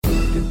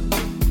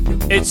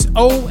It's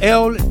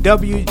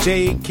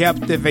OLWJ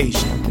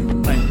Captivation,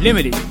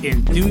 unlimited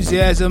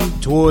enthusiasm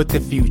toward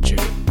the future.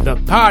 The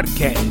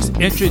podcast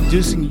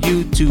introducing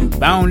you to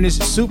boundless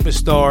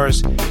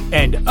superstars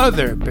and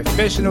other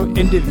professional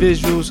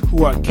individuals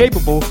who are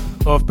capable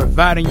of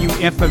providing you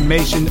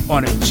information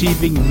on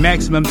achieving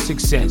maximum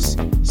success.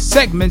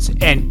 Segments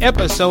and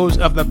episodes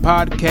of the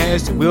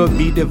podcast will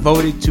be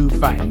devoted to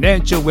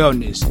financial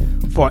wellness,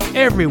 for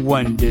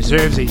everyone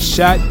deserves a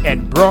shot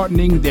at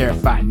broadening their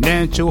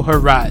financial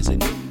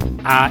horizon.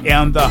 I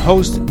am the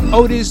host,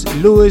 Otis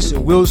Lewis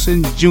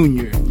Wilson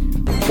Jr.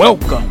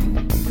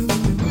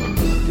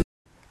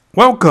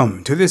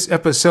 Welcome to this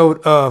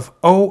episode of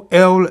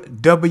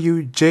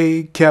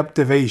OLWJ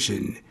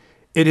Captivation.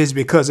 It is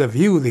because of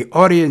you, the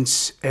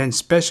audience and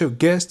special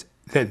guest,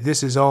 that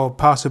this is all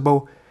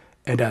possible,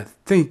 and I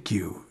thank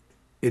you.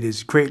 It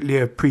is greatly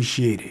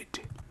appreciated.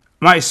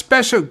 My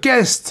special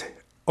guest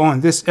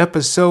on this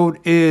episode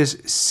is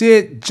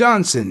Sid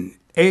Johnson,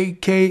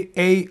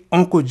 aka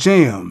Uncle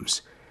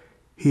Jams.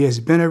 He has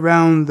been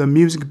around the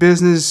music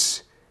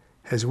business,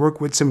 has worked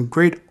with some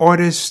great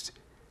artists.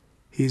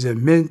 He's a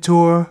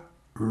mentor,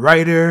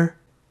 writer.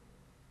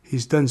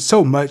 He's done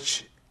so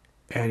much,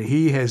 and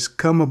he has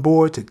come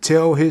aboard to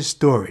tell his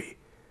story.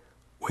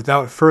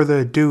 Without further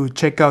ado,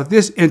 check out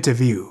this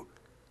interview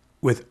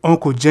with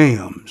Uncle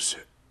Jams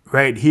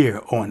right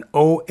here on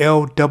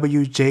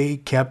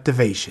OLWJ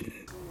Captivation.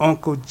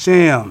 Uncle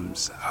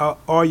Jams, how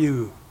are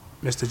you,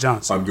 Mr.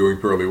 Johnson? I'm doing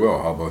fairly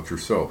well. How about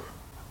yourself?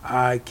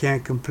 I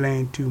can't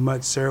complain too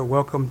much, sir.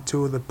 Welcome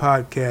to the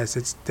podcast.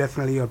 It's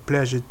definitely a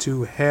pleasure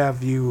to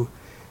have you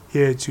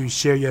here to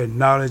share your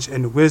knowledge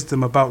and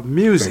wisdom about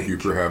music. Thank you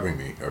for having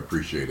me. I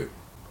appreciate it.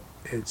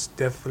 It's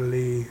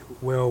definitely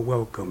well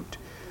welcomed.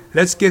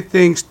 Let's get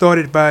things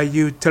started by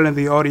you telling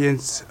the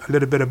audience a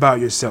little bit about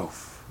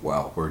yourself.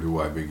 Wow, where do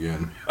I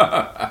begin?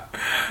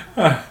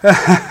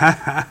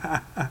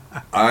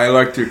 I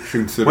like to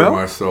consider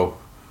myself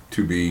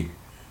to be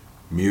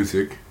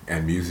music,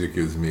 and music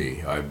is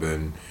me. I've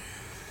been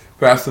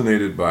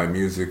fascinated by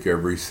music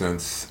ever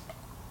since,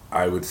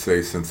 I would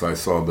say, since I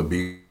saw the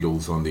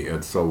Beatles on the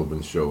Ed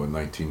Sullivan Show in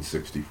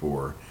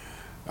 1964.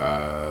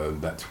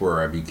 That's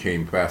where I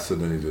became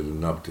fascinated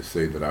enough to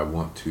say that I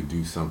want to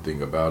do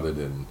something about it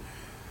and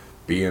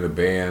be in a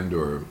band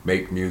or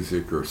make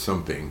music or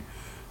something.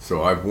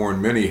 So I've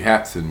worn many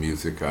hats in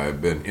music.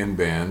 I've been in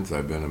bands.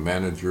 I've been a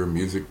manager,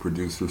 music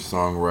producer,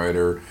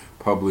 songwriter,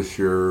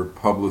 publisher,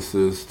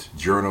 publicist,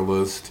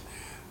 journalist,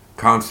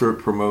 concert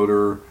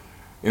promoter,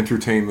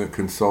 entertainment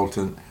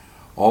consultant,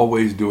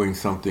 always doing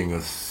something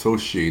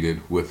associated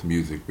with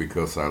music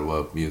because I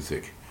love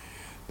music.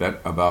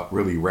 That about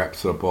really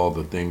wraps up all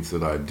the things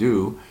that I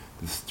do.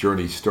 This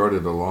journey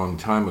started a long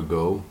time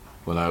ago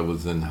when I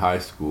was in high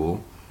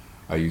school.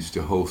 I used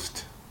to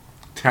host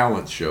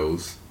talent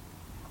shows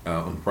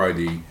on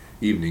Friday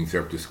evenings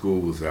after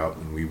school was out,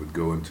 and we would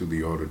go into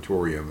the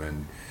auditorium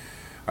and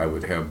I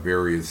would have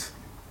various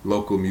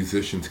local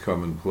musicians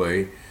come and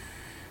play.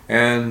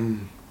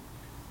 And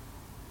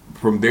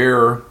from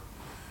there,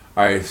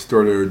 I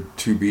started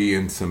to be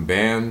in some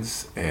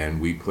bands, and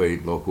we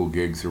played local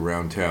gigs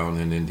around town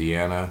in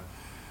Indiana,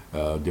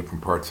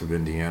 different parts of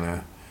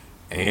Indiana.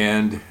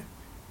 And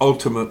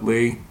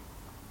ultimately,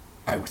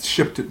 I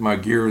shifted my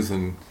gears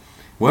and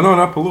went on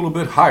up a little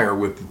bit higher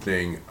with the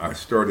thing. I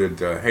started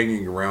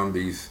hanging around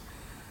these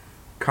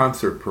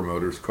concert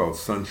promoters called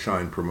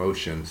Sunshine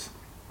Promotions.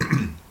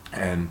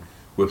 And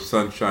with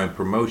Sunshine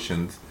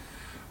Promotions,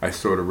 I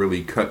sort of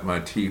really cut my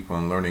teeth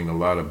on learning a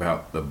lot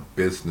about the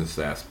business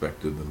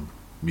aspect of the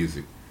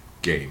music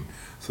game.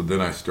 So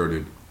then I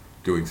started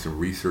doing some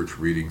research,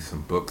 reading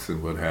some books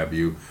and what have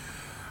you.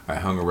 I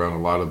hung around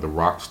a lot of the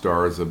rock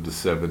stars of the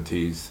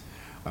 70s.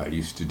 I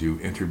used to do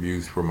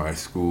interviews for my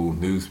school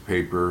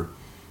newspaper.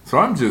 So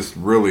I'm just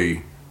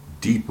really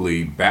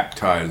deeply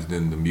baptized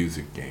in the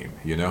music game,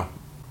 you know?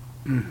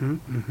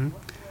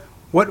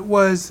 What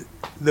was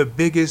the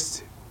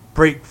biggest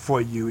break for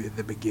you in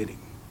the beginning?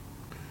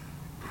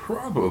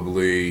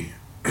 Probably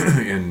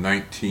in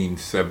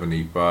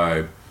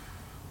 1975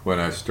 when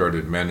I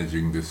started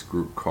managing this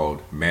group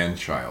called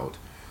Manchild.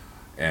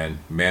 And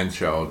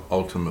Manchild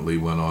ultimately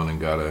went on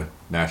and got a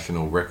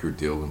national record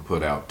deal and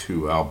put out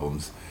 2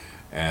 albums.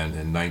 And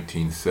in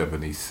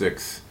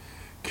 1976,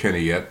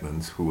 Kenny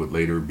Edmonds, who would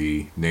later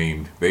be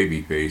named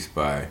Babyface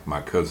by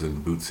my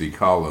cousin Bootsy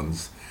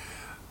Collins,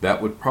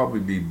 that would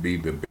probably be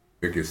the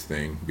biggest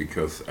thing,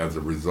 because as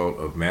a result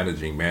of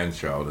managing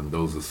Manchild and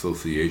those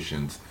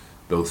associations,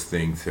 those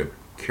things have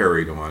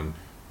carried on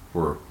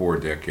for 4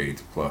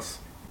 decades plus.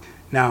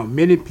 Now,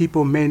 many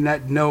people may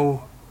not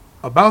know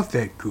about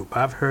that group.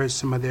 I've heard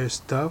some of their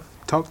stuff.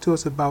 Talk to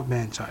us about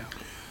Manchild.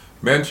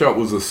 Manchild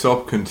was a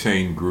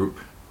self-contained group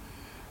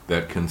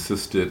that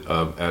consisted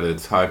of, at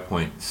its high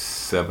point,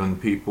 7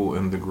 people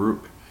in the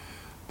group.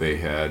 They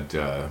had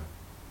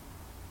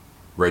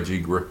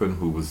Reggie Griffin,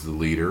 who was the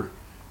leader.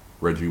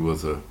 Reggie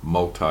was a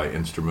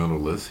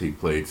multi-instrumentalist. He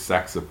played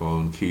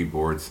saxophone,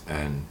 keyboards,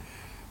 and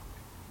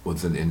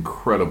was an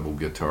incredible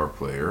guitar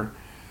player.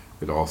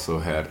 It also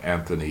had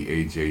Anthony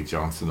A.J.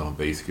 Johnson on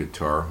bass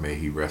guitar. May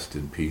he rest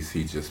in peace.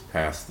 He just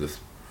passed this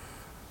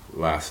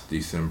last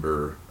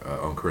December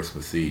on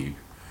Christmas Eve.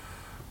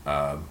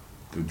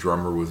 The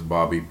drummer was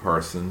Bobby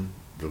Parson.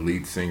 The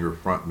lead singer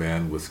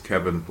frontman was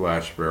Kevin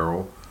Flash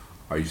Farrell.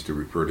 I used to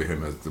refer to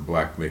him as the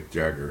Black Mick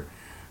Jagger.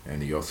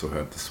 And he also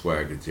had the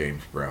swag of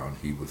James Brown.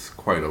 He was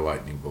quite a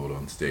lightning bolt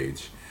on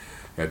stage.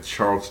 Had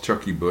Charles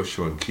Chucky Bush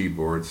on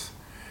keyboards,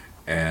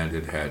 and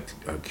it had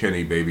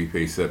Kenny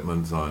Babyface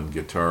Edmonds on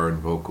guitar and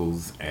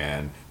vocals,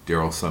 and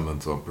Daryl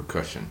Simmons on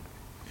percussion.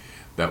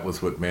 That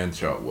was what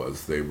Manchild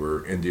was. They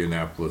were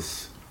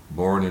Indianapolis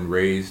born and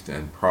raised,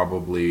 and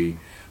probably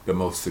the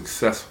most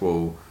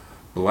successful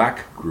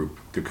black group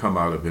to come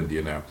out of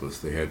Indianapolis.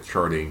 They had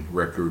charting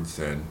records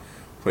and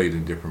played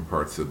in different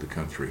parts of the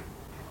country.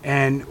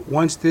 And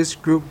once this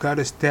group got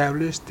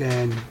established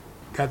and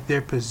got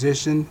their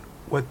position,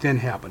 what then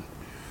happened?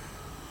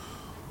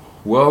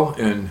 Well,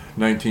 in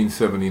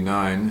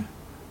 1979,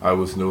 I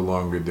was no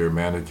longer their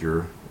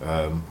manager.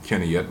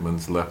 Kenny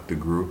Edmonds left the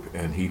group,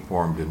 and he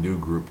formed a new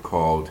group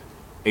called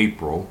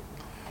April,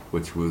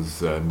 which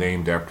was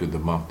named after the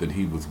month that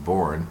he was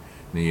born,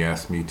 and he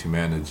asked me to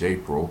manage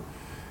April.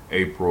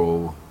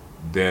 April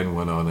then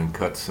went on and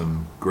cut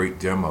some great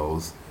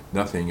demos.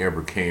 Nothing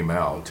ever came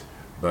out,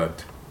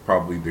 but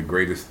probably the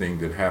greatest thing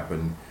that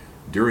happened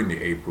during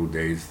the April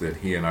days that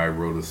he and I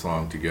wrote a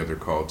song together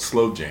called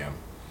Slow Jam.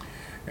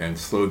 And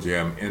Slow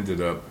Jam ended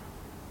up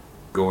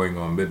going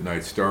on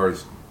Midnight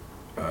Star's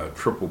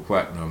triple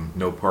platinum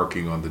No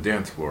Parking on the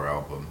Dance Floor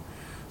album.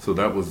 So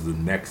that was the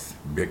next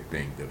big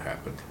thing that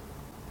happened.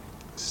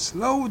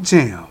 Slow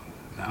Jam.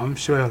 Now, I'm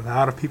sure a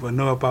lot of people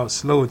know about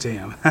Slow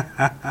Jam.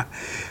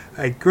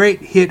 A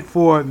great hit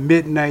for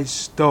Midnight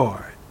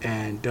Star.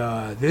 And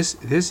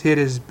this hit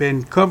has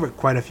been covered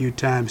quite a few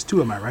times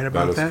too. Am I right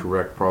about that? That is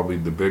correct. Probably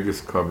the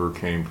biggest cover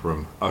came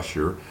from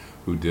Usher,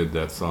 who did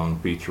that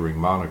song featuring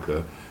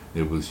Monica.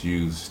 It was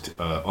used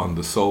on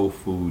the Soul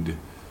Food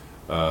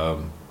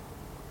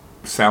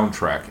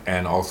soundtrack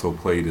and also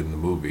played in the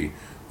movie.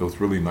 It was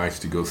really nice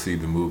to go see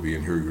the movie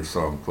and hear your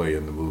song play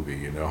in the movie,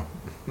 you know.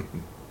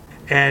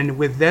 And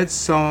with that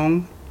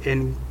song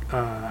in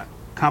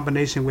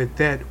combination with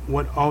that,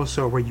 what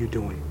also were you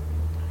doing?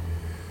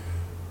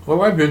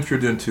 Well, I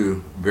ventured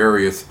into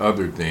various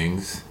other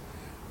things.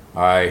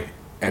 At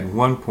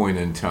one point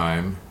in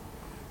time,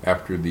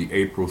 after the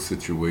April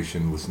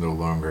situation was no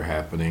longer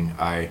happening,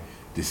 I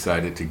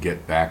decided to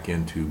get back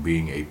into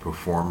being a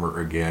performer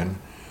again,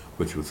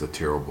 which was a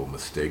terrible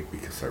mistake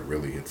because I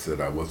really had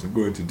said I wasn't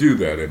going to do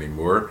that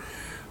anymore.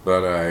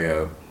 But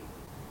I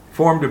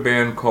formed a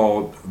band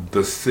called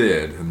The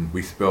Cyd, and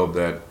we spelled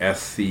that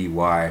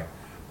SCYID.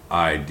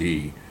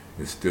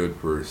 It stood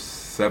for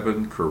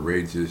Seven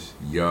Courageous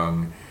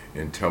Young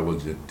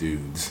Intelligent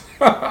Dudes.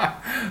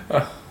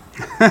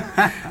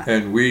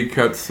 And we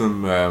cut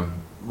some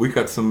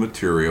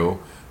material,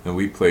 and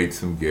we played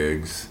some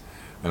gigs,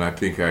 and I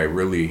think I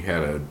really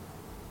had an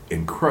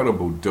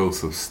incredible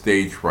dose of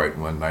stage fright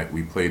one night.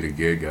 We played a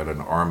gig at an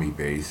Army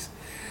base,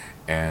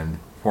 and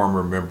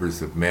former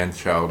members of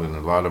Manchild and a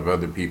lot of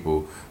other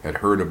people had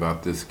heard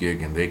about this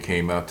gig, and they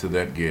came out to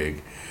that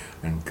gig.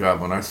 And God,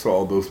 when I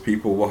saw those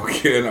people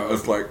walk in, I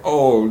was like,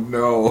 oh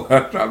no.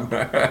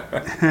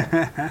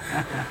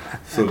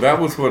 So that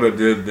was what I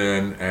did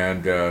then.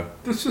 And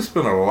there's just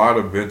been a lot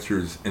of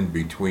ventures in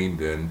between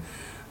then.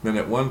 Then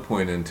at one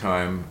point in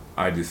time,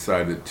 I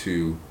decided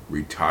to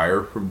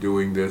retire from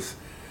doing this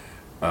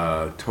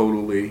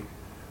totally.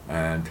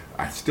 And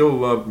I still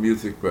love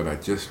music, but I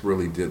just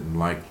really didn't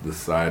like the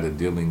side of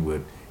dealing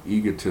with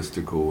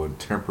egotistical and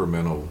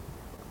temperamental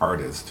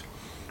artists,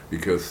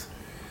 because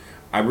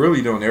I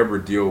really don't ever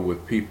deal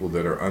with people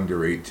that are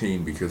under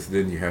 18, because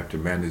then you have to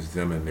manage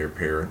them and their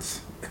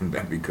parents, and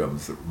that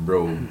becomes a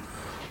real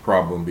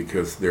problem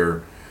because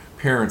their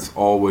parents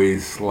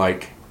always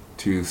like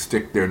to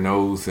stick their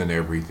nose in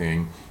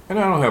everything. And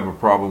I don't have a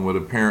problem with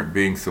a parent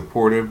being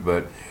supportive,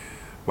 but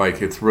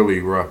like it's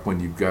really rough when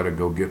you've got to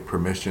go get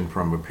permission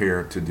from a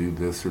parent to do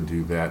this or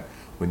do that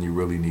when you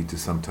really need to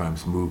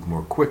sometimes move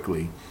more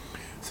quickly.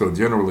 So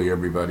generally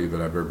everybody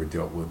that I've ever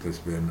dealt with has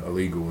been a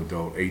legal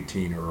adult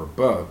 18 or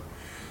above.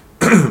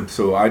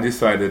 So I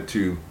decided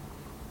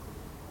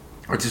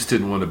I just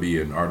didn't want to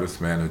be an artist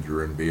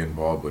manager and be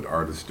involved with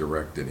Artist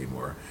Direct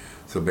anymore.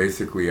 So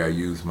basically I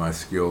used my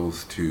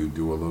skills to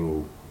do a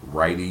little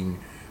writing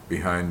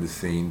behind the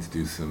scenes,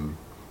 do some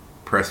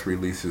press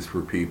releases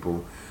for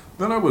people.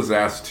 Then I was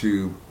asked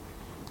to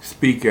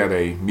speak at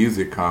a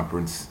music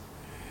conference,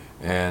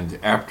 and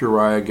after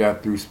I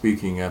got through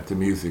speaking at the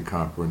music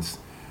conference,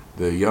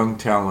 the young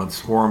talent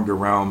swarmed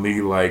around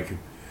me like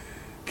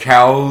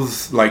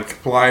cows, like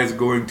flies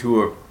going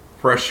to a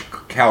fresh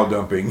cow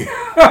dumping.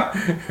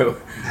 It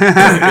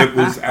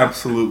was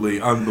absolutely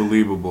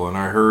unbelievable. And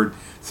I heard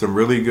some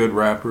really good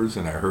rappers,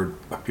 and I heard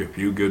a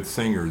few good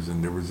singers,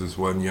 and there was this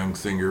one young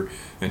singer,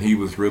 and he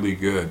was really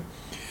good.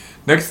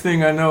 Next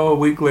thing I know, a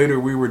week later,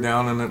 we were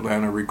down in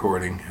Atlanta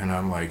recording, and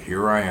I'm like,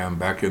 here I am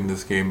back in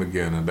this game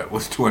again, and that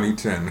was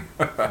 2010.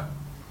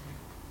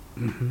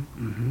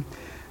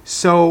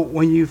 So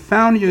when you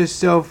found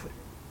yourself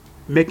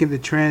making the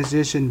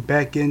transition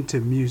back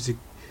into music,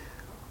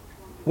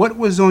 what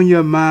was on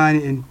your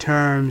mind in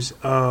terms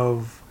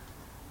of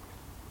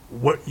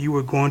what you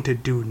were going to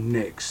do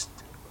next?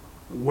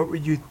 What were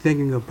you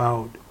thinking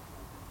about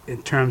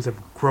in terms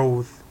of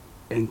growth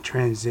and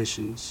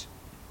transitions?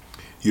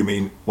 You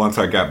mean once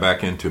I got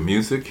back into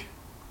music?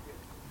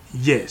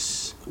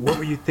 Yes. What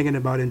were you thinking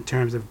about in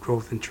terms of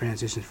growth and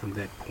transitions from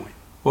that point?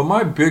 Well,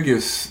 my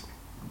biggest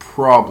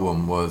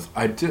problem was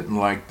I didn't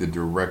like the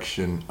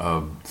direction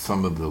of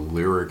some of the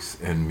lyrics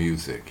and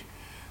music.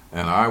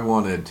 And I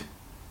wanted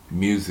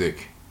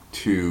music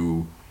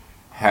to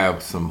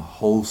have some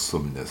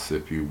wholesomeness,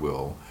 if you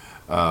will.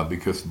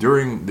 Because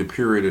during the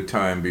period of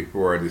time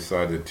before I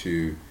decided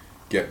to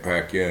get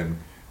back in,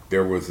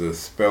 there was a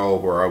spell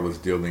where I was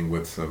dealing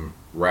with some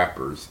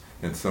rappers,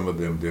 and some of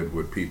them did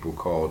what people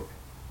called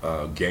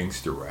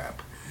gangster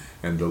rap.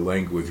 And the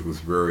language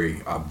was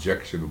very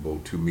objectionable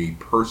to me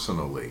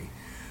personally,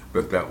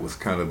 but that was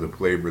kind of the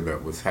flavor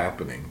that was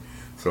happening.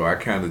 So I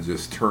kind of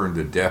just turned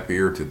a deaf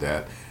ear to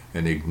that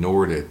and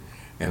ignored it,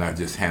 and I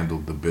just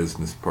handled the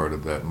business part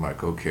of that. I'm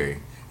like, okay,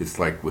 it's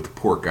like with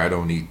pork, I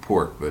don't eat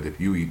pork, but if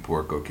you eat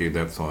pork, okay,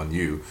 that's on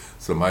you.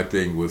 So my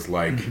thing was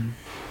like,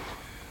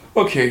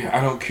 okay,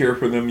 I don't care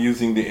for them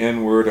using the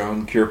N word. I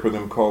don't care for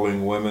them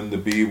calling women the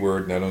B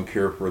word, and I don't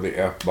care for the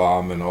F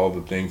bomb and all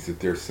the things that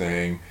they're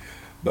saying.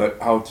 But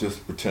I'll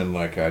just pretend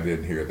like I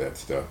didn't hear that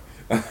stuff.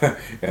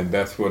 And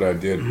that's what I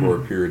did for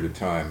a period of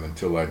time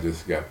until I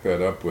just got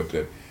fed up with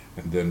it.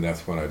 And then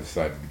that's when I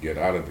decided to get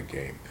out of the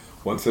game.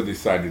 Once I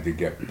decided to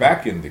get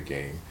back in the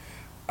game,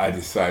 I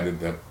decided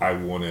that I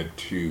wanted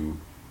to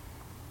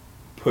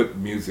put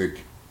music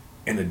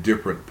in a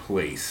different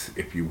place,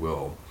 if you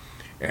will.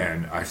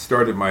 And I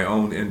started my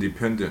own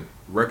independent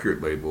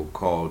record label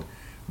called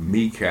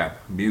MECAP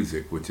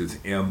Music, which is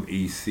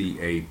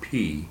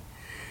MECAP.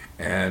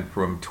 And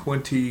from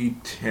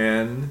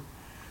 2010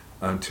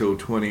 until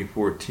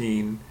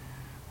 2014,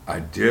 I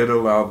did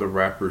allow the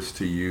rappers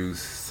to use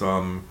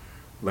some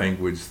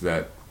language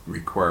that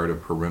required a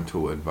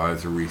parental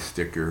advisory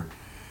sticker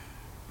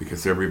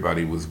because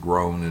everybody was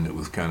grown and it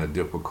was kind of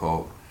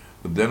difficult.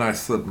 But then I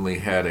suddenly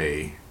had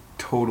a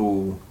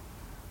total,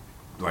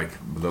 like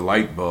the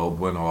light bulb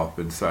went off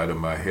inside of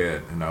my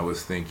head, and I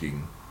was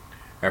thinking,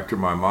 after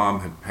my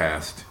mom had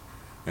passed,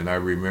 and I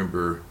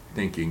remember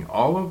thinking,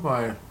 all of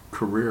my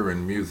career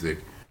in music,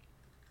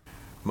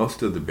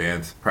 most of the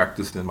bands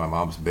practiced in my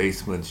mom's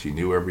basement. She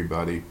knew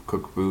everybody,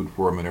 cooked food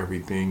for them and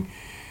everything.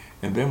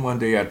 And then one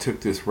day I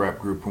took this rap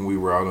group when we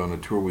were out on a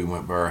tour. We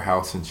went by her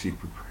house and she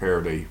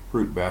prepared a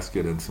fruit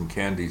basket and some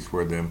candies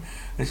for them.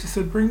 And she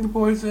said, bring the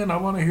boys in. I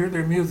want to hear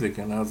their music.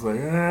 And I was like,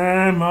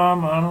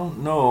 Mom, I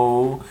don't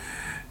know.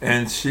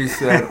 And she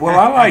said, well,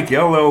 I like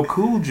LL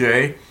Cool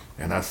J.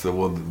 And I said,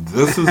 well,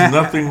 this is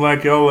nothing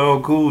like LL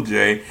Cool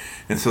J.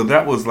 And so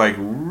that was like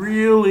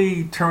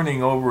really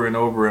turning over and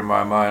over in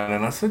my mind.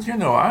 And I said,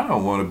 I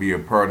don't want to be a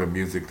part of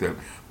music that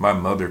my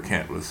mother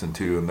can't listen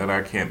to and that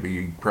I can't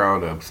be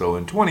proud of. So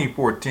in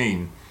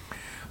 2014,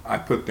 I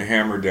put the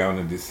hammer down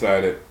and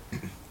decided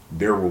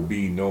there will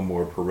be no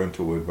more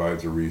parental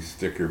advisory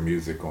sticker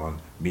music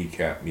on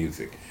MECAP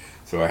Music.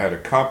 So I had a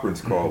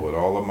conference call with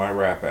all of my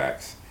rap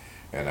acts.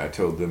 And I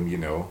told them,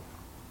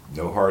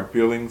 no hard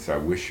feelings. I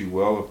wish you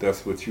well. If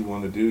that's what you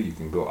want to do, you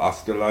can go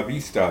hasta la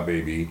vista,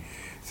 baby.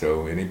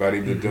 So anybody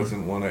that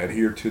doesn't want to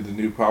adhere to the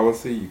new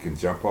policy, you can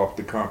jump off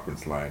the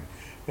conference line.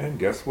 And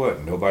guess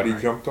what? Nobody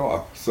jumped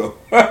off. So,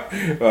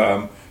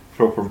 so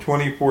from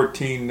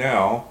 2014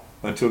 now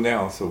until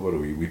now, so what are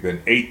we? We've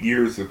been 8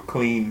 years of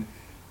clean,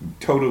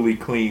 totally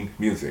clean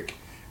music.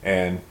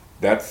 And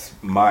that's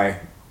my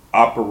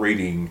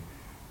operating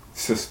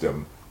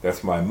system.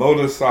 That's my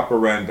modus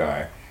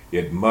operandi.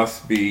 It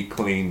must be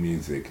clean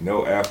music.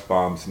 No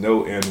F-bombs,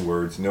 no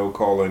N-words, no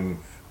calling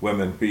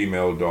women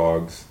female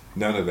dogs,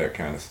 none of that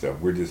kind of stuff.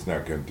 We're just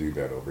not going to do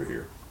that over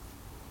here.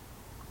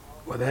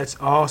 Well, that's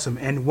awesome.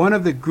 And one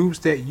of the groups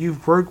that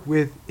you've worked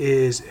with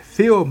is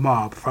Field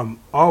Mob from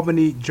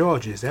Albany,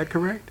 Georgia. Is that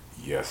correct?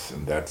 Yes,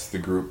 and that's the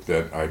group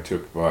that I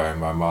took by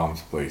my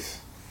mom's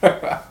place.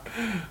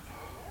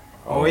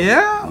 Oh,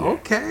 yeah?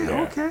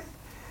 Okay.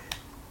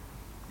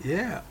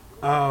 Yeah.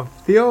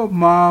 Field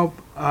Mob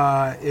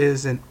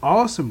is an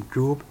awesome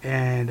group,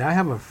 and I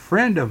have a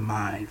friend of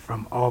mine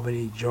from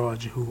Albany,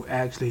 Georgia, who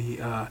actually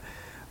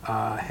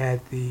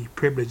had the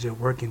privilege of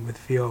working with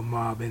Field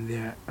Mob in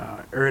their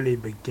early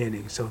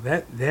beginnings. So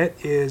that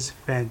is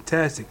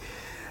fantastic.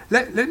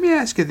 Let me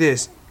ask you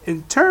this.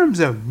 In terms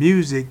of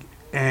music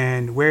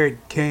and where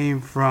it came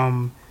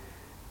from,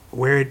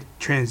 where it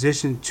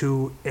transitioned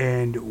to,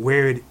 and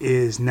where it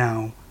is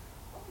now,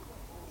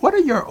 what are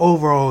your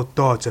overall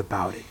thoughts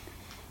about it?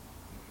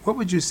 What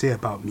would you say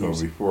about music?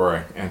 Well, before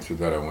I answer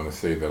that, I want to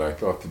say that I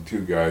thought the two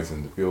guys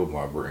in the Field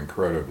Mob were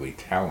incredibly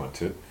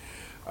talented.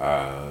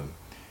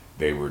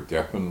 They were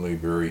definitely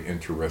very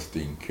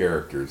interesting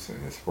characters,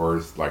 and as far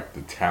as like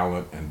the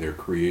talent and their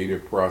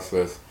creative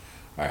process,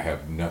 I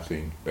have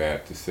nothing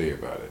bad to say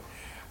about it.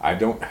 I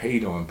don't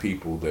hate on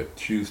people that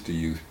choose to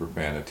use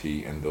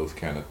profanity and those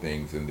kind of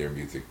things in their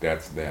music.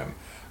 That's them.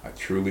 I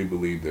truly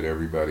believe that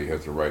everybody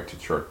has a right to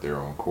chart their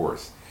own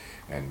course.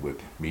 And with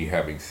me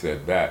having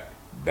said that,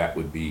 that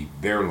would be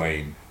their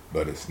lane,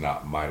 but it's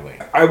not my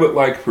lane. I would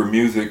like for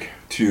music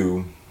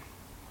to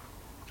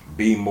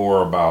be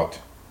more about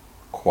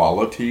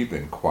quality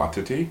than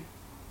quantity.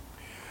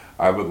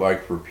 I would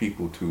like for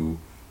people to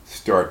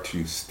start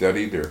to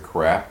study their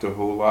craft a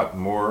whole lot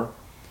more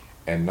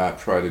and not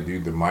try to do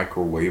the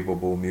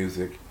microwavable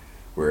music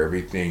where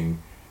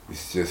everything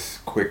is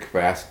just quick,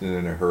 fast, and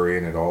in a hurry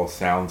and it all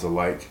sounds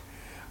alike.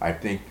 I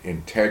think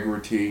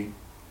integrity,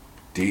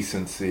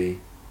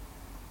 decency,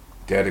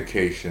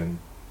 dedication,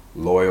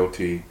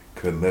 loyalty,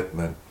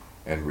 commitment,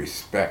 and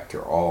respect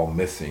are all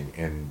missing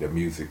in the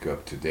music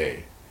of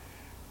today.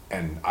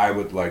 And I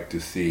would like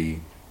to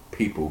see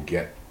people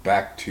get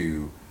back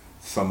to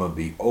some of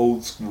the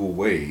old school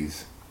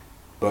ways,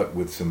 but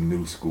with some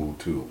new school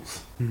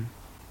tools.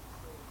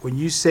 When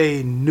you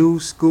say new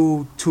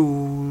school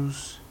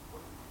tools,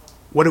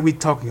 what are we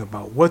talking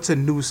about? What's a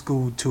new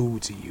school tool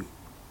to you?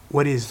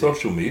 What is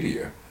social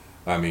media?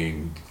 I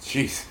mean,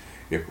 geez,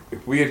 if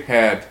we had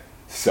had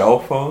cell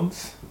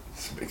phones,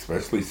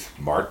 especially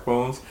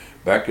smartphones,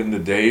 back in the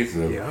days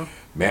of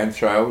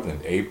Manchild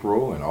and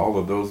April and all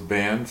of those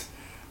bands,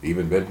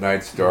 even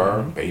Midnight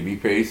Star,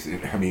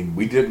 Babyface. I mean,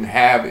 we didn't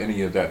have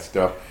any of that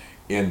stuff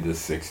in the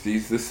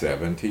 60s, the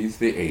 70s,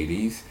 the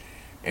 80s,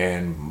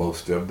 and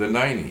most of the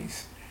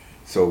 90s.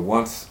 So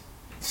once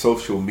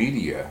social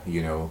media,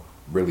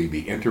 really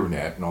the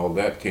internet and all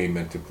that came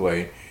into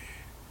play,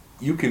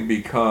 you can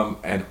become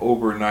an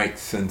overnight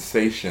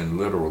sensation,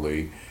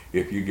 literally,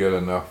 if you get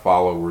enough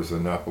followers,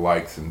 enough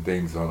likes and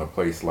things on a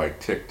place like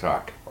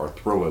TikTok or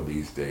Thriller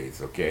these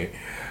days, okay?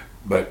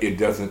 But it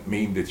doesn't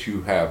mean that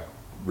you have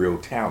real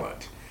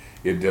talent.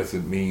 It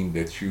doesn't mean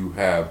that you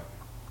have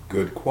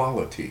good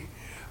quality,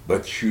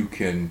 but you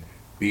can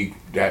be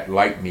that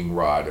lightning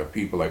rod of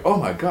people like, oh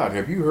my God,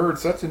 have you heard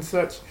such and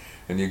such?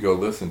 And you go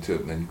listen to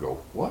it and then you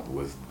go, what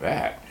was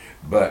that?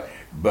 But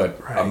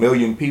a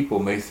million people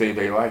may say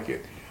they like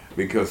it,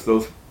 because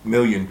those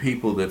million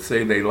people that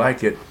say they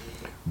like it,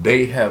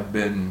 they have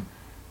been,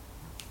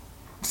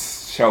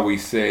 shall we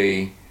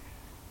say,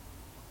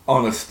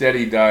 on a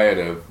steady diet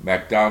of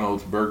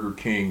McDonald's, Burger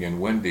King,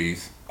 and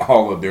Wendy's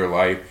all of their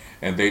life,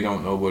 and they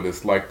don't know what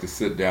it's like to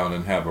sit down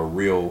and have a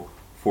real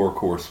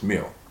 4-course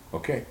meal.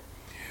 Okay?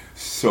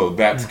 So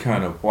that's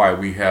kind of why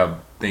we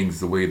have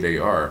things the way they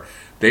are.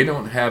 They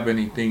don't have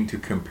anything to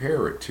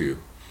compare it to.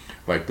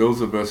 Like those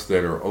of us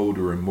that are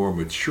older and more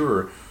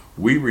mature,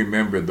 we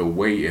remember the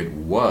way it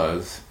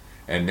was,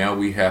 and now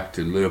we have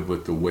to live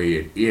with the way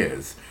it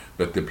is.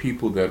 But the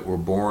people that were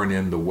born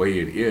in the way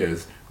it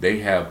is, they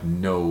have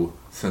no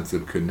sense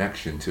of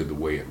connection to the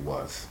way it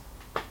was.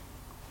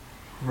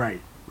 Right.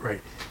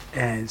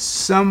 And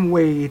some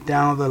way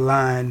down the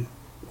line,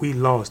 we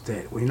lost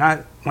that. When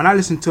I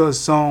listen to a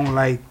song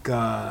like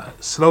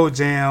Slow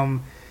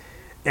Jam,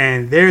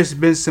 and there's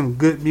been some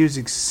good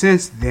music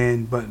since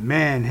then, but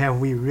man, have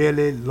we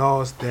really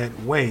lost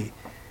that way.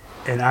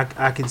 And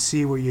I can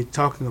see what you're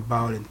talking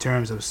about in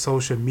terms of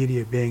social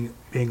media being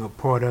a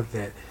part of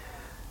that.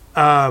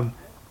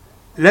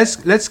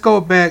 Let's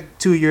go back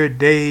to your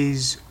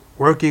days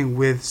working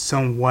with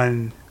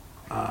someone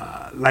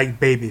like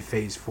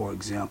Babyface, for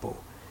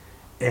example,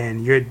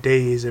 and your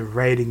days of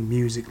writing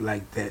music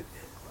like that.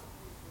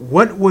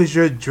 What was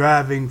your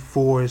driving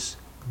force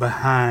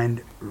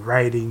behind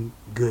writing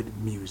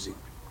good music?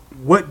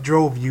 What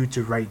drove you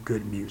to write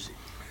good music?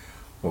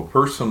 Well,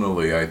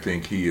 personally, I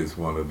think he is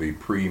one of the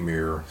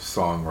premier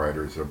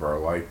songwriters of our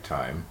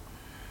lifetime.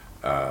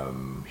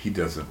 He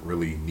doesn't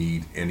really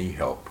need any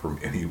help from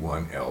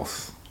anyone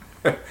else.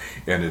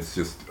 And it's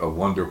just a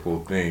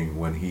wonderful thing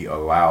when he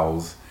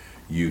allows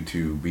you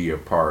to be a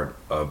part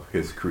of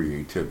his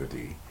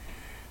creativity.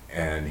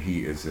 And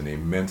he is an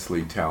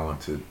immensely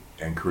talented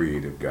and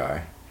creative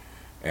guy.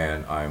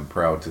 And I'm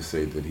proud to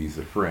say that he's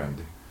a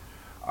friend.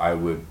 I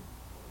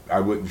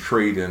wouldn't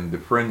trade in the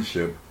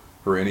friendship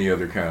for any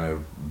other kind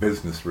of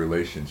business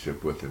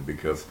relationship with him,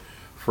 because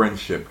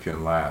friendship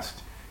can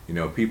last.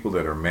 People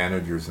that are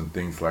managers and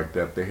things like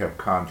that, they have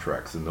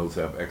contracts and those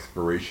have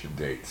expiration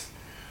dates.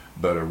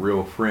 But a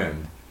real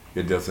friend,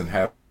 it doesn't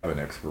have an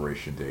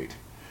expiration date.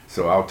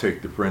 So I'll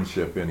take the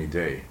friendship any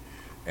day.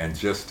 And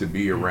just to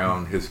be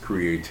around his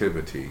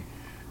creativity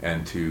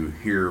and to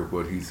hear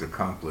what he's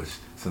accomplished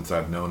since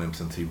I've known him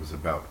since he was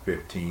about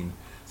 15,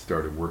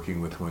 started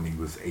working with when he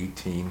was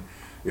 18,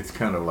 it's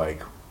kind of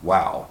like,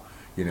 wow.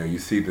 You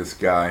see this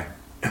guy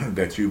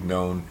that you've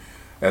known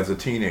as a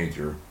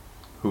teenager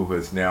who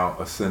has now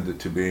ascended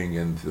to being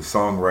in the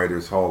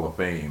Songwriters Hall of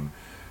Fame,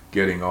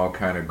 getting all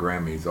kind of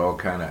Grammys, all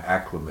kind of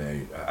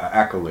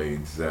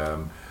accolades,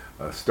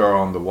 a star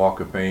on the Walk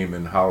of Fame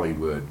in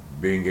Hollywood,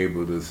 being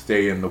able to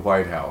stay in the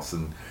White House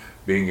and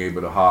being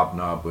able to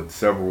hobnob with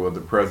several of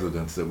the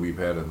presidents that we've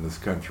had in this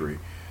country,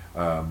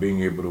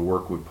 being able to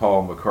work with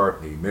Paul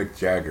McCartney, Mick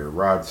Jagger,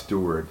 Rod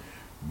Stewart,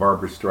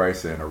 Barbra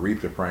Streisand,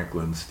 Aretha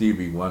Franklin,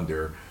 Stevie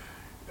Wonder,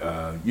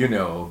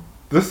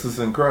 this is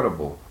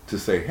incredible to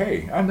say,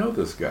 hey, I know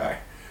this guy.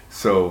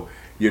 So,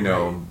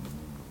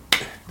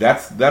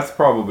 that's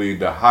probably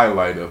the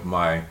highlight of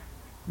my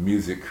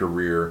music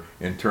career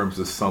in terms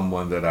of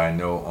someone that I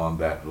know on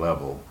that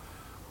level.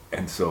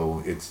 And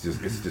so it's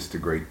just a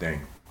great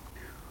thing.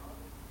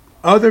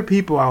 Other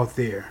people out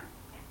there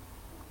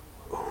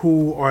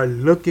who are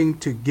looking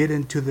to get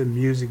into the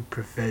music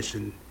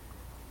profession,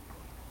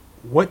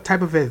 what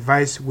type of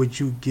advice would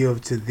you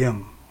give to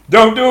them?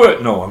 Don't do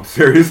it. No, I'm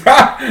serious.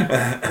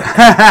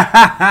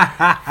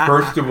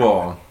 First of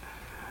all,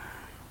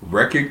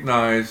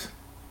 recognize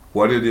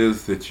what it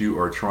is that you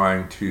are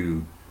trying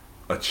to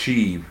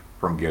achieve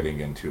from getting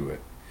into it.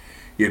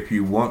 If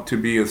you want to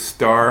be a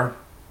star,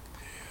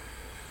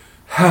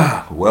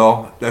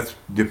 well, let's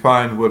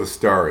define what a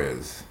star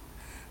is.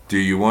 Do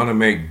you want to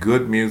make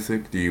good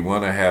music? Do you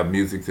want to have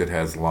music that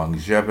has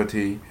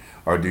longevity?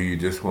 Or do you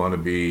just want to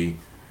be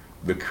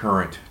the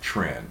current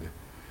trend?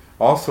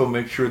 Also,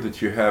 make sure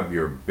that you have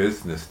your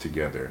business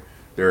together.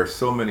 There are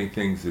so many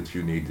things that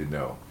you need to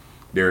know.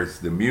 There's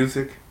the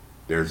music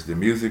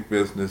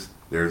business,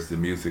 there's the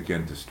music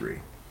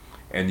industry.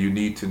 And you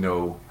need to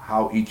know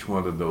how each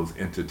one of those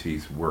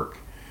entities work.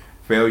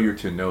 Failure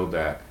to know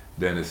that,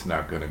 then it's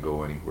not going to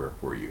go anywhere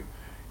for you.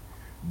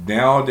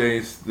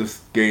 Nowadays,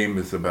 this game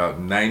is about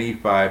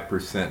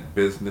 95%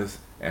 business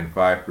and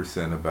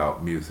 5%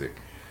 about music.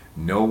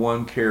 No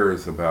one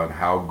cares about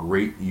how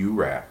great you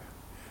rap.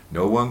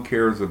 No one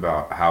cares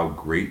about how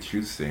great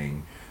you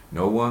sing.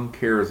 No one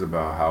cares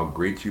about how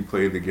great you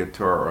play the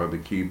guitar or the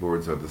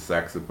keyboards or the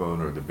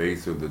saxophone or the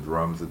bass or the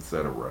drums,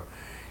 etc.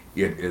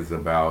 It is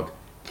about,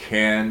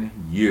 can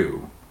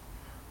you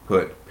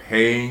put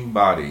paying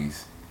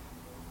bodies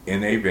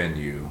in a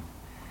venue?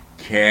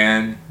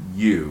 Can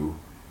you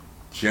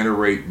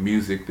generate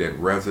music that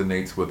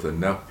resonates with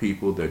enough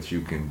people that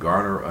you can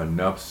garner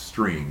enough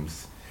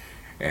streams?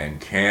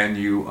 And can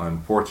you,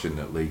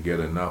 unfortunately,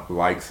 get enough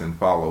likes and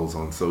follows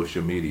on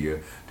social media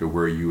to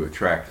where you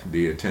attract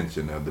the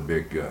attention of the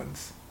big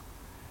guns?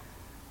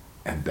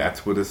 And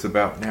that's what it's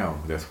about now.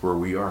 That's where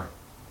we are.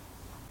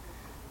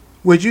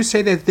 Would you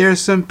say that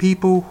there's some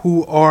people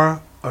who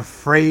are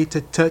afraid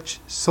to touch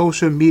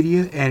social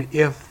media? And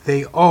if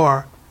they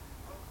are,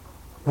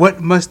 what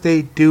must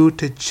they do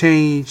to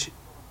change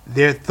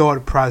their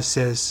thought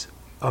process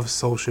of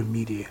social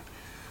media?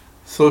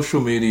 Social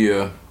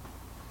media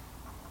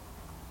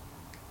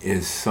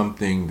is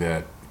something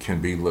that can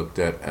be looked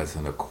at as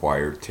an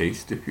acquired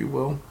taste, if you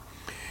will.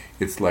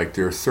 It's like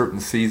there are certain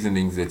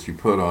seasonings that you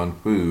put on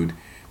food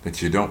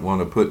that you don't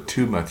want to put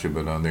too much of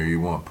it on there.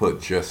 You want to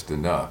put just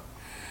enough.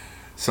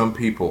 Some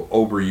people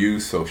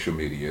overuse social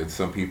media, and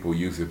some people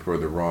use it for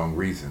the wrong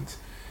reasons.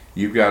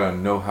 You've got to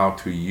know how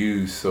to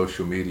use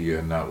social media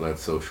and not let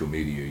social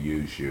media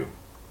use you.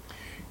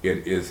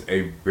 It is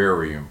a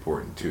very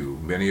important tool.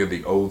 Many of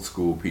the old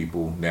school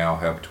people now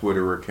have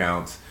Twitter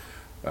accounts,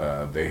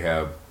 they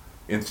have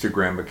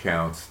Instagram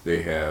accounts,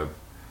 they have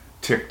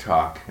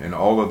TikTok and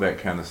all of that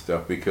kind of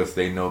stuff because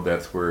they know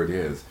that's where it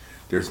is.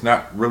 There's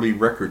not really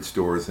record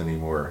stores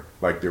anymore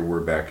like there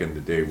were back in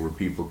the day where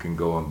people can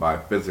go and buy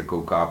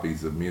physical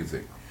copies of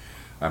music.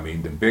 I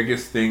mean, the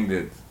biggest thing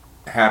that's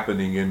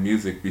happening in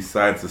music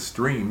besides the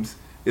streams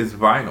is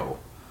vinyl.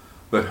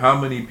 But how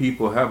many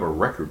people have a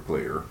record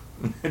player?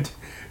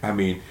 I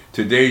mean,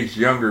 today's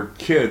younger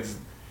kids,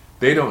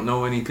 they don't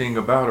know anything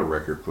about a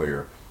record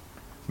player.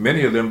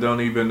 Many of them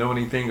don't even know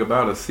anything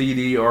about a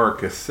CD or a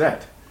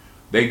cassette.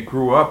 They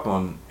grew up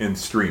in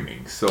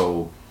streaming.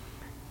 So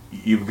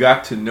you've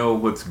got to know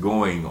what's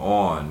going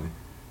on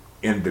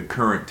in the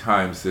current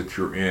times that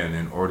you're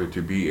in order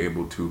to be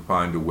able to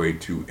find a way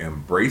to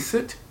embrace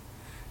it,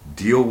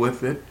 deal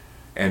with it,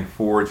 and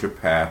forge a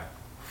path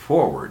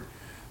forward.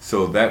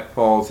 So that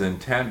falls in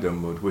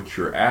tandem with what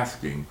you're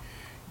asking.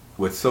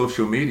 With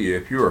social media,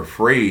 if you're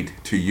afraid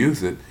to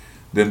use it,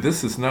 then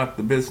this is not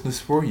the business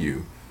for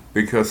you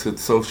because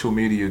it's social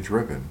media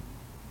driven.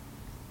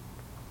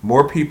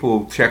 More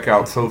people check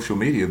out social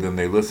media than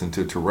they listen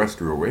to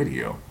terrestrial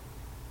radio.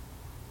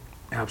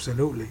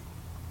 Absolutely.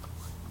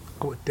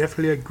 I would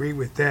definitely agree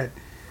with that.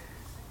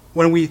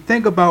 When we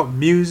think about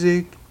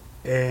music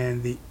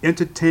and the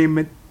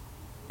entertainment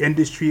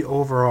industry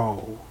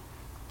overall,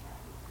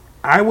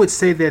 I would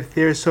say that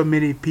there's so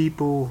many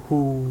people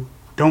who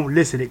don't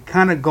listen. It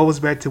kind of goes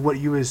back to what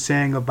you were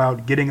saying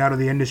about getting out of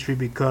the industry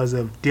because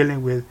of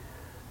dealing with,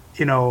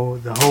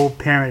 the whole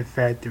parent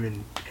factor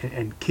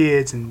and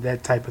kids and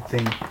that type of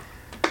thing.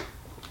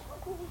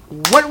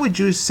 What would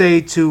you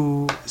say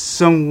to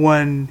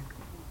someone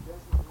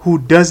who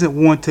doesn't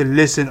want to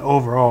listen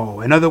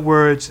overall? In other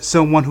words,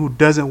 someone who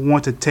doesn't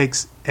want to take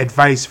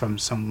advice from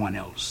someone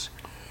else.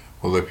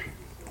 Well,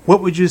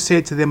 what would you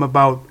say to them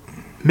about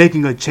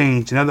making a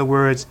change? In other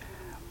words,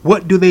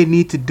 what do they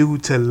need to do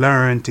to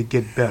learn to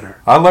get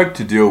better? I like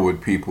to deal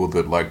with people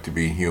that like to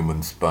be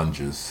human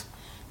sponges,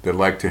 that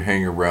like to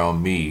hang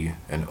around me,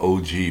 an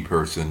OG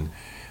person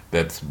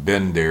that's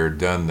been there,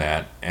 done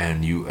that,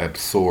 and you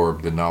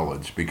absorb the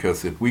knowledge.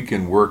 Because if we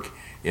can work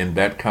in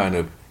that kind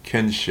of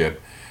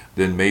kinship,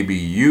 then maybe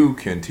you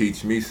can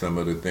teach me some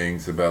of the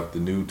things about the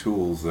new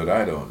tools that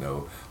I don't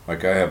know.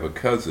 Like I have a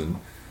cousin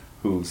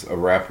who's a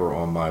rapper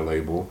on my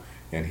label,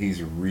 and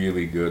he's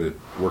really good at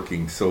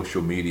working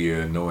social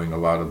media and knowing a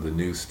lot of the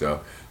new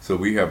stuff. So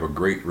we have a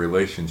great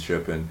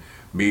relationship, and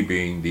me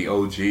being the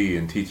OG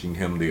and teaching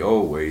him the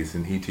old ways,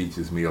 and he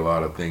teaches me a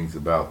lot of things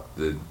about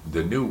the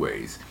new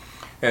ways.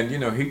 And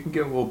he can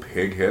get a little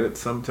pig-headed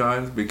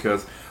sometimes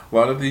because a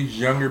lot of these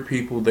younger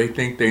people, they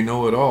think they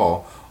know it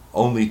all,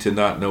 only to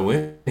not know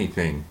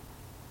anything.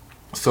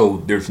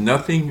 So there's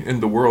nothing in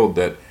the world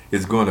that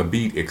is going to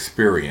beat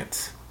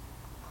experience.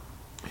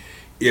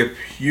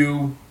 If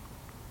you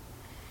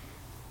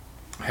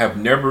have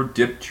never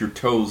dipped your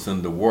toes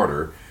in the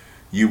water,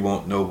 you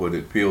won't know what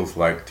it feels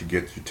like to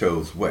get your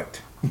toes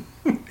wet.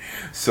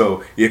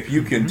 So if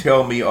you can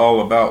tell me all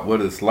about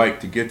what it's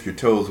like to get your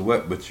toes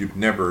wet, but you've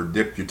never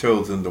dipped your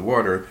toes in the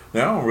water,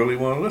 then I don't really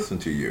want to listen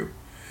to you.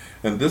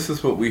 And this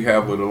is what we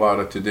have with a lot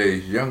of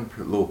today's young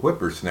little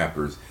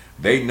whippersnappers.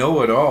 They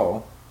know it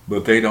all,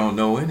 but they don't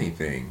know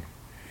anything.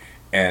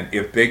 And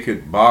if they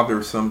could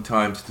bother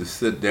sometimes to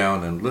sit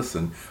down and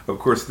listen, of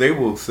course they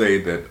will say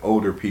that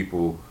older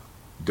people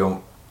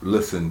don't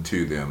listen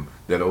to them,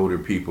 that older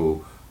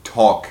people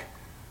talk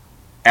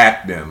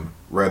at them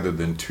rather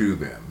than to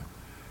them.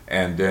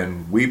 And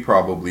then we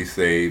probably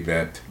say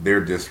that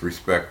they're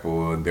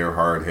disrespectful and they're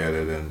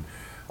hard-headed and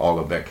all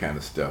of that kind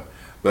of stuff.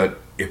 But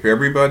if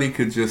everybody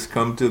could just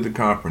come to the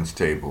conference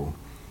table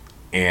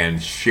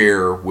and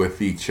share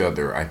with each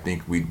other, I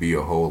think we'd be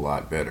a whole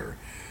lot better.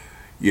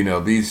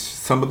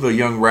 Some of the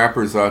young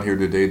rappers out here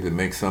today that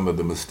make some of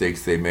the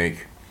mistakes they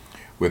make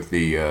with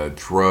the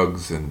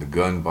drugs and the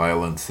gun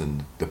violence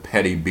and the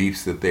petty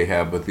beefs that they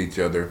have with each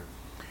other.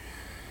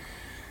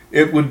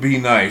 It would be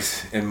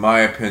nice, in my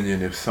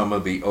opinion, if some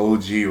of the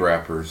OG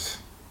rappers,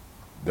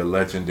 the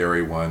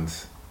legendary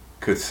ones,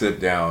 could sit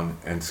down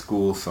and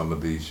school some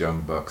of these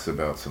young bucks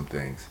about some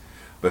things.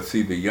 But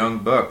see, the young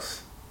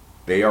bucks,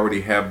 they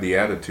already have the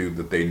attitude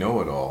that they know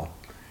it all,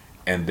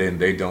 and then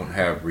they don't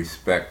have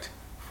respect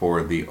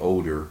for the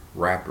older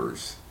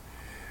rappers.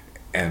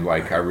 And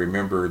like I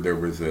remember there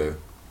was a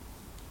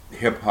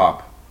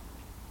hip-hop,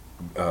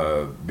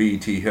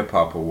 BET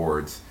Hip-Hop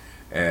Awards,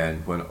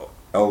 and when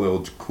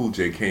LL Cool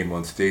J came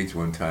on stage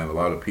one time, a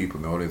lot of people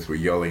in the audience were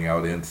yelling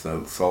out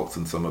insults,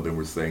 and some of them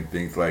were saying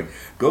things like,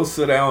 "Go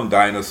sit down,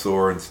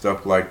 dinosaur," and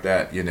stuff like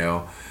that,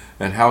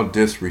 and how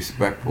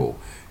disrespectful.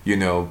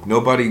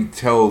 Nobody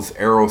tells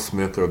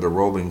Aerosmith or the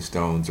Rolling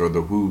Stones or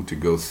the Who to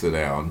go sit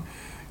down.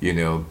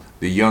 The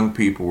young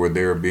people were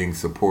there being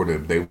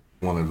supportive. They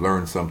want to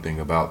learn something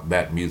about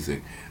that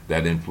music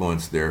that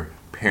influenced their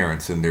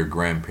parents and their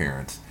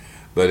grandparents.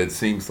 But it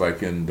seems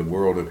like in the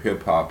world of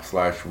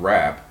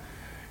hip-hop/rap,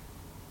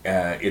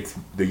 it's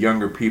the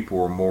younger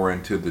people are more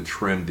into the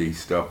trendy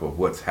stuff of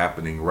what's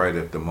happening right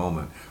at the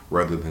moment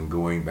rather than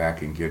going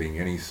back and getting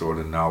any sort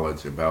of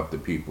knowledge about the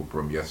people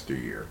from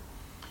yesteryear.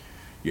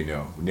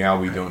 Now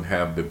we don't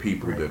have the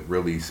people that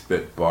really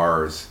spit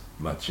bars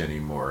much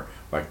anymore,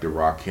 like the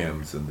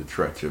Rakims and the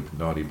Tretch of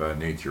Naughty by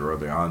Nature or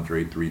the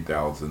Andre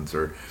 3000s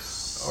or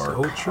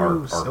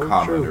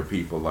Common or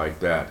people like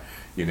that.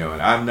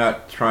 And I'm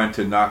not trying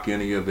to knock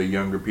any of the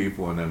younger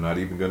people, and I'm not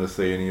even going to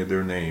say any of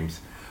their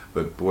names.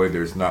 But boy,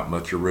 there's not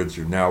much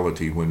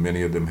originality when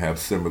many of them have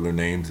similar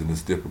names, and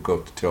it's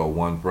difficult to tell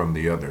one from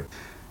the other.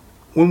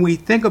 When we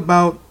think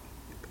about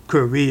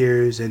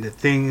careers and the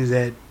things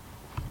that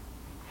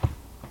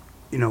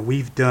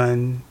we've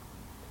done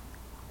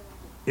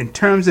in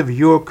terms of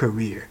your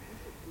career,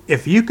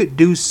 if you could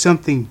do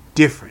something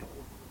different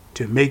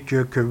to make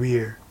your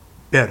career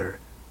better,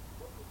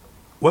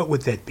 what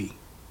would that be?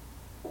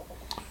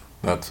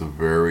 That's a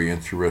very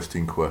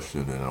interesting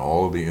question. And in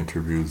all of the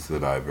interviews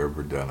that I've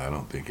ever done, I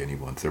don't think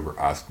anyone's ever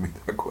asked me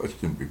that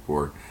question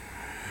before.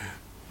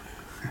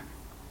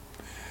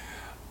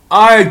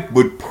 I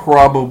would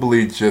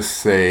probably just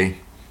say,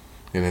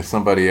 and if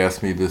somebody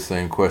asked me this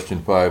same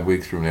question 5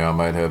 weeks from now, I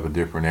might have a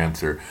different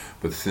answer.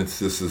 But since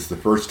this is the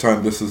first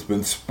time this has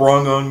been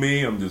sprung on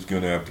me, I'm just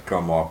going to have to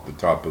come off the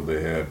top of the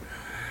head.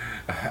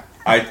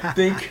 I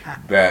think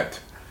that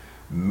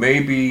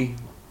maybe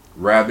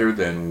rather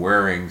than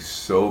wearing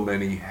so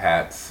many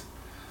hats,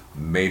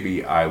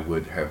 maybe I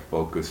would have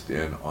focused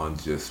in on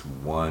just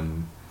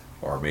one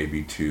or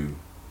maybe two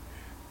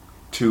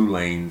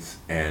lanes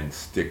and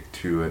stick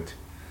to it.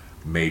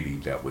 Maybe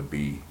that would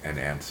be an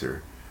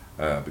answer.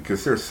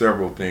 Because there's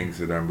several things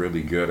that I'm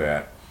really good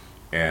at.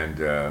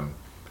 And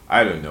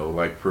I don't know,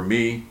 like for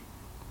me,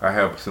 I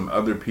have some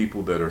other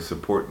people that are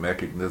support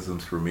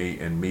mechanisms for me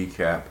in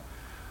MECAP,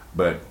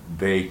 but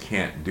they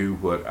can't do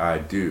what I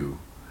do.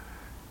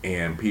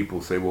 And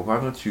people say, well,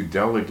 why don't you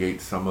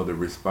delegate some of the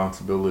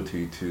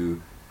responsibility to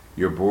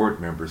your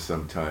board members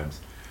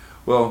sometimes?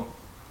 Well,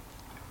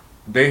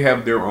 they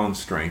have their own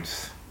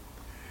strengths.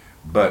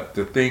 But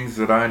the things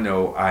that I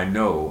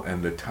know,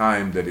 and the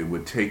time that it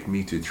would take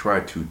me to try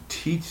to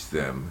teach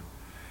them,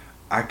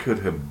 I could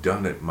have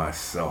done it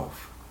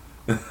myself.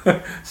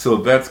 So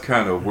that's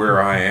kind of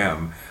where I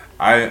am.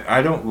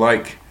 I don't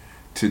like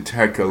to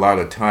take a lot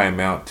of time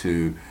out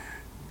to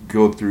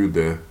go through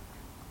the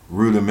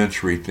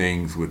rudimentary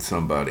things with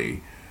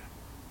somebody.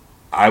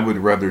 I would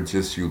rather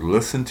just you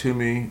listen to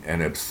me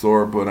and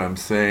absorb what I'm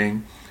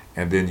saying,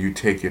 and then you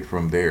take it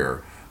from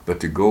there. But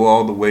to go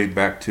all the way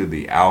back to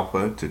the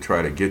alpha to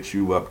try to get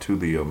you up to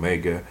the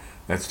omega,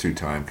 that's too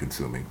time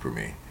consuming for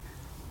me.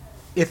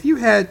 If you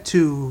had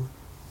to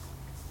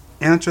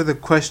answer the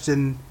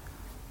question,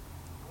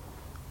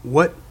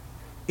 what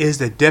is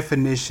the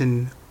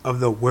definition of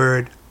the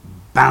word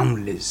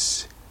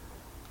boundless?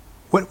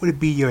 What would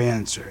be your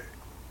answer?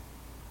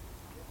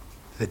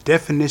 The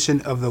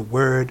definition of the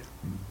word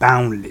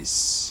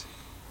boundless.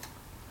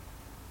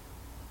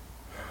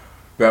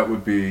 That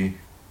would be,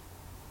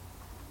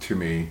 to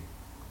me,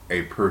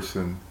 a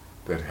person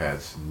that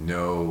has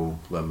no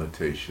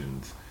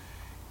limitations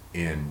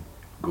in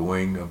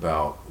going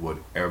about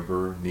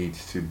whatever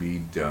needs to be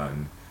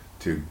done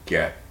to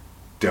get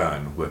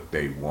done what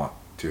they want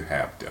to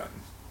have done.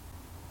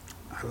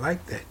 I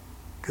like that.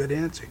 Good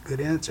answer.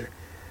 Good answer.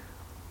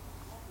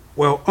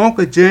 Well,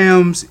 Uncle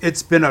Jams,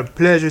 it's been a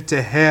pleasure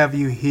to have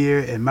you here.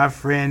 And my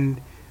friend,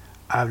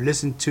 I've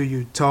listened to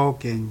you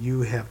talk, and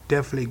you have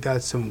definitely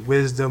got some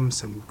wisdom,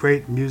 some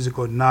great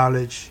musical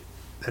knowledge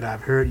that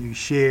I've heard you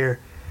share.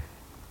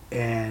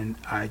 And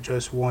I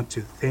just want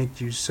to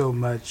thank you so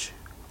much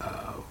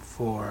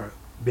for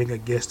being a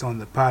guest on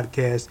the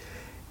podcast.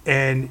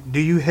 And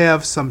do you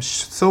have some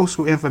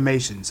social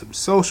information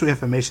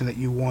that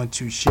you want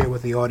to share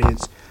with the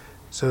audience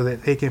so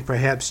that they can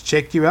perhaps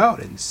check you out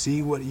and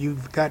see what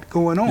you've got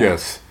going on?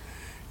 Yes.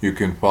 You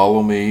can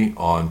follow me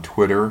on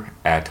Twitter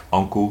at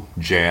Uncle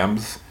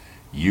Jams,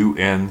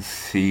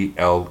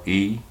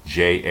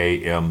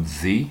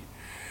 UNCLEJAMZ.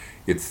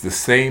 It's the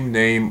same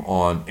name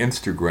on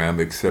Instagram,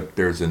 except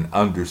there's an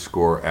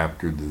underscore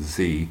after the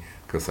Z,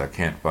 because I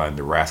can't find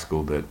the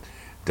rascal that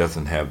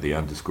doesn't have the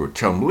underscore.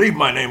 Tell him, leave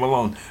my name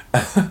alone.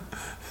 So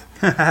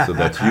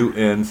that's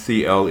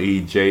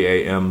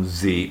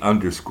UNCLEJAMZ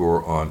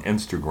underscore on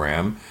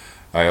Instagram.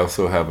 I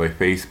also have a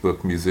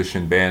Facebook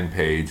musician band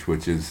page,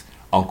 which is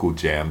Uncle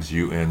Jams,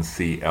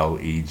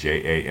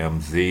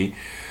 UNCLEJAMZ.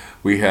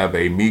 We have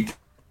a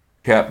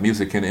MECAP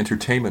Music and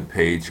Entertainment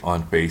page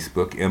on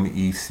Facebook,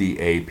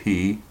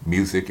 MECAP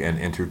Music and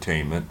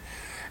Entertainment.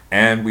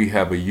 And we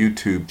have a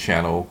YouTube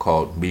channel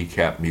called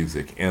MECAP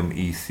Music,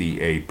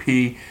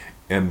 MECAP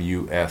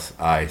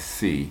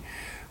MUSIC.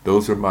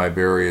 Those are my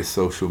various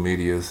social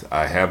medias.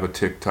 I have a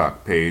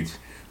TikTok page,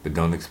 but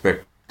don't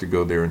expect to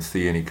go there and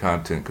see any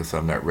content because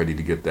I'm not ready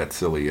to get that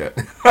silly yet.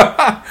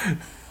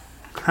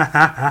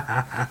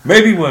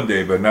 Maybe one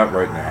day, but not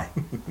right now.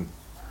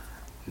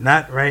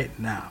 Not right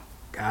now.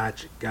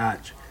 Gotcha.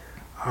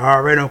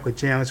 All right, Uncle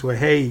James. Well,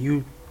 hey,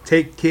 you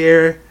take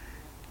care.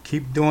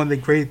 Keep doing the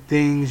great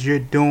things you're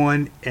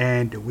doing,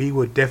 and we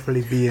will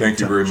definitely be in touch. Thank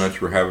you very much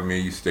for having me.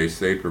 You stay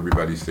safe.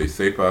 Everybody stay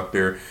safe out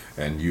there,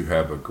 and you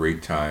have a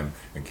great time,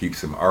 and keep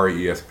some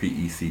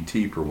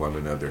RESPECT for one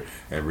another.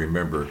 And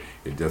remember,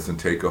 it doesn't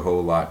take a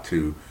whole lot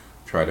to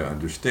try to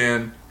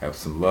understand, have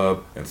some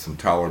love, and some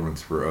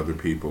tolerance for other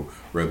people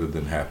rather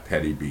than have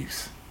petty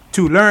beefs.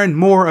 To learn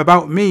more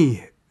about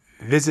me,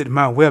 visit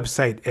my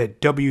website at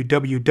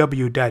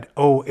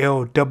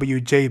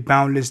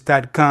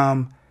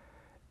www.olwjboundless.com.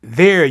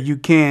 There you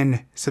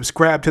can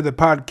subscribe to the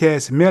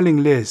podcast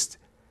mailing list.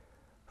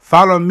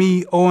 Follow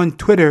me on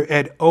Twitter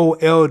at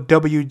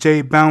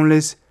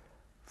OLWJBoundless.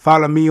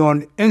 Follow me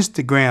on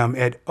Instagram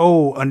at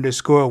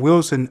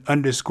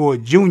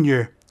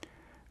O_Wilson_Jr.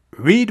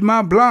 Read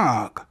my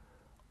blog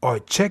or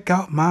check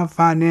out my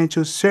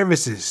financial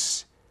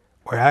services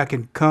where I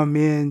can come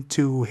in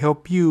to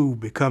help you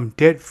become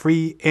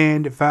debt-free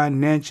and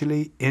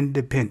financially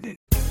independent.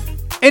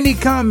 Any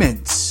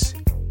comments,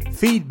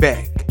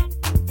 feedback,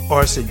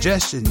 or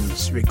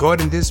suggestions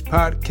regarding this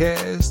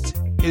podcast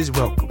is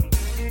welcome.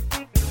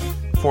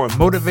 For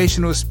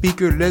motivational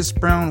speaker Les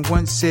Brown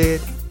once said,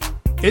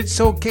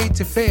 "It's okay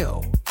to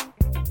fail,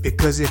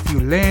 because if you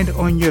land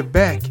on your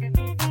back,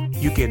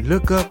 you can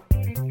look up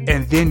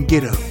and then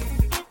get up."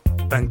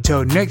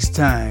 Until next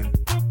time,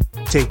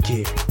 take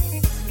care.